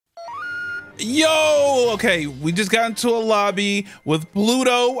Yo, okay, we just got into a lobby with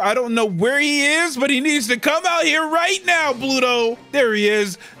Pluto. I don't know where he is, but he needs to come out here right now, Pluto. There he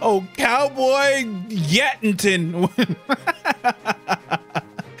is. Oh, Cowboy Yattington.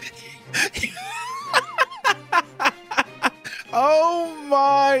 Oh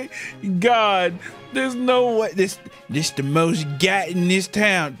my God. There's no way. This the most gat in this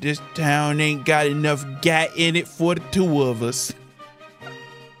town. This town ain't got enough gat in it for the two of us.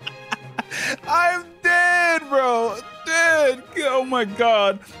 I'm dead, bro. Dead. Oh my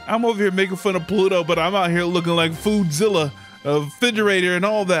God. I'm over here making fun of Pluto, but I'm out here looking like Foodzilla, a refrigerator and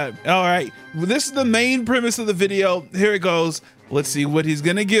all that. All right. Well, this is the main premise of the video. Here it goes. Let's see what he's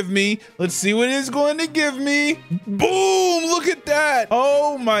gonna give me. Let's see what he's going to give me. Boom! Look at that.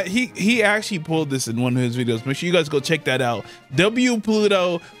 Oh my, he actually pulled this in one of his videos. Make sure you guys go check that out. W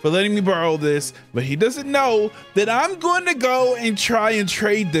Pluto for letting me borrow this, but he doesn't know that I'm going to go and try and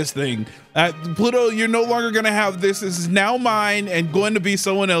trade this thing. Pluto, you're no longer gonna have this. This is now mine and going to be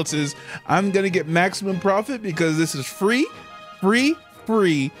someone else's. I'm gonna get maximum profit because this is free. Bro,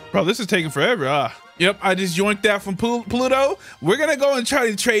 this is taking forever. Yep, I just yoinked that from Pluto. We're gonna go and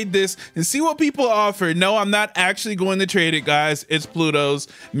try to trade this and see what people offer. No, I'm not actually going to trade it, guys. It's Pluto's,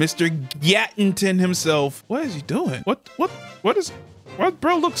 Mr. Yattington himself. What is he doing? What,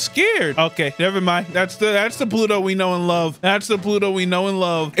 bro, looks scared. Okay, never mind. That's the Pluto we know and love. That's the Pluto we know and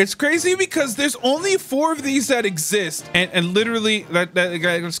love. It's crazy because there's only 4 of these that exist, and literally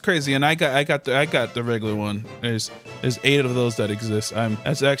that's crazy. And I got the regular one. There's 8 of those that exist.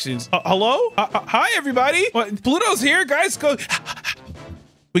 That's actually hello. Hi everybody. What, Pluto's here, guys. Go.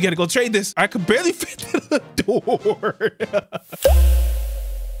 We gotta go trade this. I could barely fit through the door.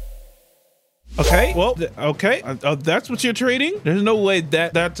 Okay, well, okay, that's what you're trading? There's no way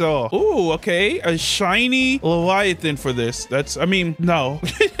that's all. Ooh, okay, a shiny Leviathan for this. I mean, no.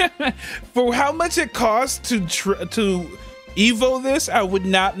 For how much it costs to Evo this, I would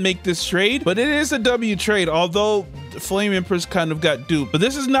not make this trade, but it is a W trade, although Flame Empress kind of got duped. But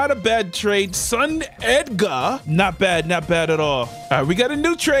this is not a bad trade. Son Edgar, not bad at all. All right, we got a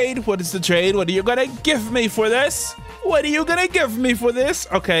new trade. What is the trade? What are you gonna give me for this? What are you gonna give me for this?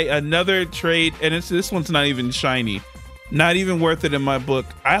 Okay, another trade, and this one's not even shiny. Not even worth it in my book.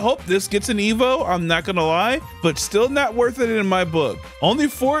 I hope this gets an Evo, I'm not gonna lie, but still not worth it in my book. Only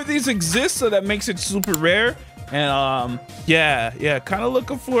 4 of these exist, so that makes it super rare. And yeah, kind of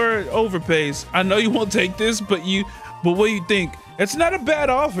looking for overpays. I know you won't take this, but what do you think? It's not a bad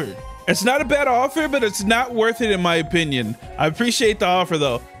offer. It's not a bad offer, but it's not worth it in my opinion. I appreciate the offer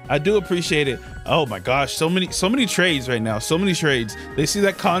though. I do appreciate it. Oh my gosh, so many trades right now. So many trades. They see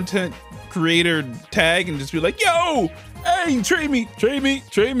that content creator tag and just be like, yo, hey, trade me.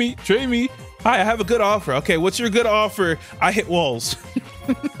 Hi, I have a good offer. Okay, what's your good offer? I hit walls.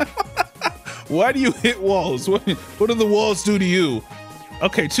 Why do you hit walls? What do the walls do to you?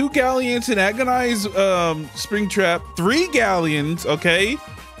 Okay, 2 galleons, an agonized spring trap, 3 galleons, okay?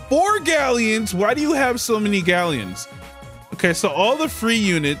 4 galleons. Why do you have so many galleons? Okay, so all the free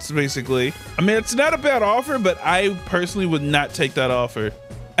units, basically. I mean, it's not a bad offer, but I personally would not take that offer.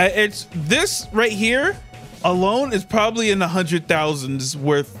 It's this right here alone is probably in the 100,000s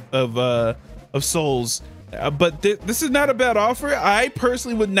worth of souls. But this is not a bad offer. I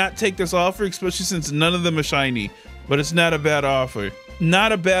personally would not take this offer, especially since none of them are shiny. But it's not a bad offer.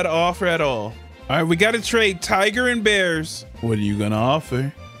 Not a bad offer at all. All right, we got to trade tiger and bears. What are you gonna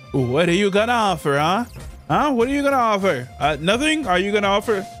offer? What are you gonna offer, huh? What are you gonna offer? Nothing. Are you gonna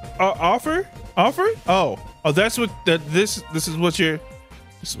offer? Offer? Oh, that's what this is what you're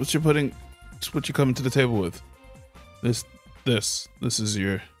putting. It's what you're coming to the table with. This is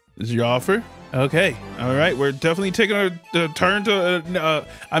your offer. Okay. All right. We're definitely taking our turn to.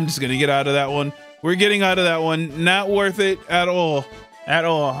 I'm just gonna get out of that one. We're getting out of that one. Not worth it at all. At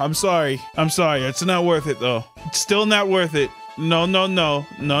all. I'm sorry. It's not worth it though. It's still not worth it. No.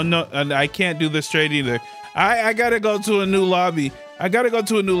 And I can't do this trade either. I gotta go to a new lobby. Ew,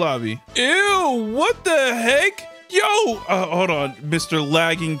 what the heck? Yo, hold on, Mr.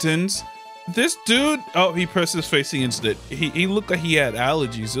 Laggingtons. This dude, oh, he pressed his face against it. He looked like he had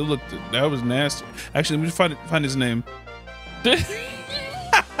allergies. That was nasty. Actually, let me find his name.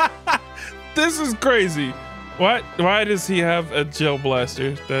 This is crazy. Why does he have a gel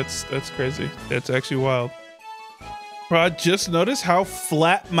blaster? That's crazy. That's actually wild. Bro, I just noticed how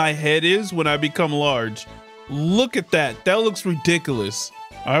flat my head is when I become large. Look at that. That looks ridiculous.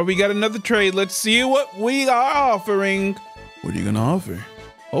 All right, we got another trade. Let's see what we are offering. What are you gonna offer?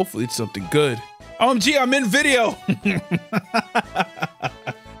 Hopefully it's something good. OMG, I'm in video.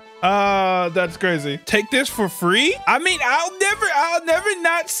 that's crazy. Take this for free? I mean, I'll never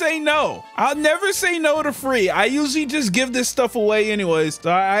not say no. I'll never say no to free. I usually just give this stuff away anyways.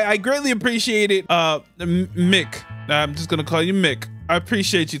 So I greatly appreciate it. Mick. I'm just gonna call you Mick. I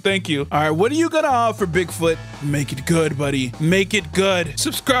appreciate you. Thank you. All right, what are you gonna offer, Bigfoot? Make it good, buddy. Make it good.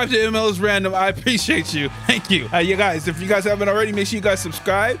 Subscribe to ML's Random. I appreciate you. Thank you. You guys, if you guys haven't already, make sure you guys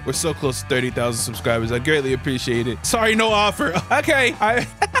subscribe. We're so close to 30,000 subscribers. I greatly appreciate it. Sorry, no offer. Okay,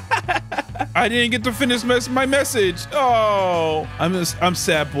 I didn't get to finish my message. Oh, I'm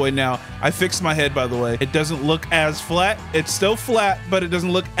sad boy now. I fixed my head, by the way. It doesn't look as flat. It's still flat, but it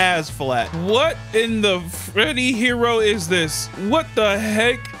doesn't look as flat. What in the Freddy hero is this? What the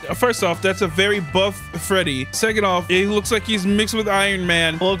heck? First off, that's a very buff Freddy. Second off, it looks like he's mixed with Iron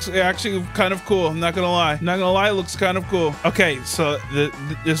Man. Looks actually kind of cool. I'm not gonna lie. Not gonna lie, it looks kind of cool. Okay, so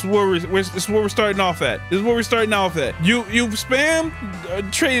this is where we're starting off at. This is where we're starting off at. You spam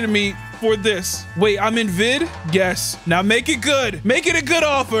trading me for this. Wait, I'm in vid? Yes. Now make it good. Make it a good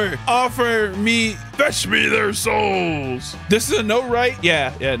offer. Offer me, fetch me their souls. This is a no, right?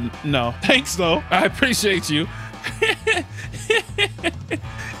 Yeah, no. Thanks though. I appreciate you.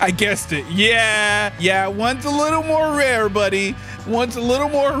 I guessed it. Yeah, one's a little more rare, buddy. One's a little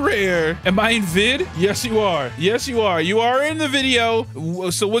more rare. Am I in vid? Yes, you are. Yes, you are. You are in the video.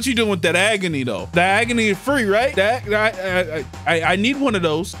 So what you doing with that agony though? The agony is free, right? I need one of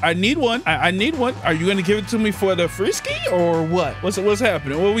those. I need one. I need one. Are you gonna give it to me for the frisky or what? What's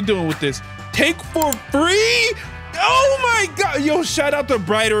happening? What are we doing with this? Take for free? Oh my God. Yo, shout out to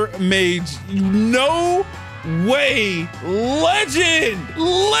Brighter Mage. No way. Legend.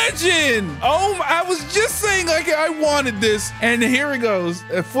 Oh, I was just saying like I wanted this, and here it goes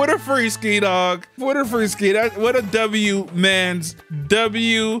for the free ski, dog. For the free ski. What a W, mans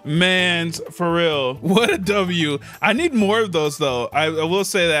for real. What a W. I need more of those though. I will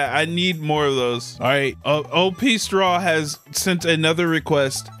say that I need more of those. All right, OP Straw has sent another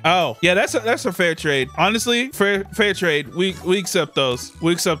request. Oh yeah, that's a fair trade. Honestly, fair trade. We accept those.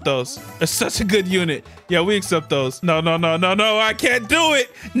 We accept those. It's such a good unit. Yeah, we accept those. No, I can't do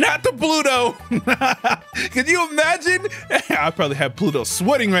it. Not the Pluto. Can you imagine? I probably have Pluto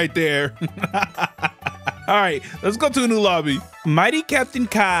sweating right there. All right, let's go to a new lobby. Mighty Captain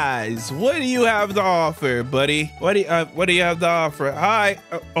Kai's, what do you have to offer, buddy? What do you have to offer? Hi.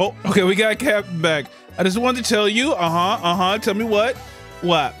 Oh, okay, we got Captain back. I just wanted to tell you. Tell me what?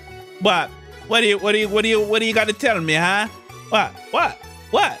 What do you got to tell me, huh? What?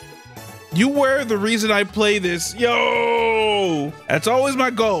 You were the reason I play this. Yo, that's always my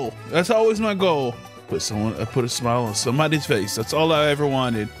goal. Put a smile on somebody's face. That's all I ever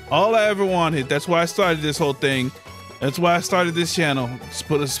wanted. That's why I started this whole thing. That's why I started this channel. Just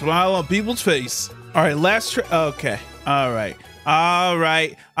put a smile on people's face. All right, okay. All right.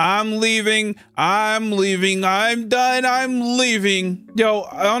 I'm leaving. I'm done. I'm leaving. Yo,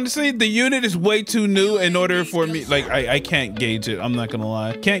 honestly, the unit is way too new in order for me. Like, I can't gauge it. I'm not gonna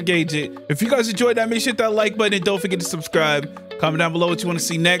lie. Can't gauge it. If you guys enjoyed that, make sure to hit that like button and don't forget to subscribe. Comment down below what you want to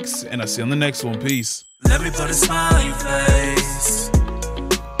see next, and I'll see you on the next one. Peace. Let me put a smile on your face.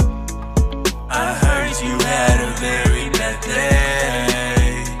 I heard you had a very bad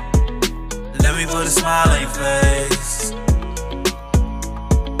day. Let me put a smile on your face.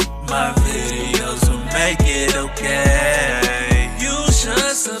 My videos will make it okay.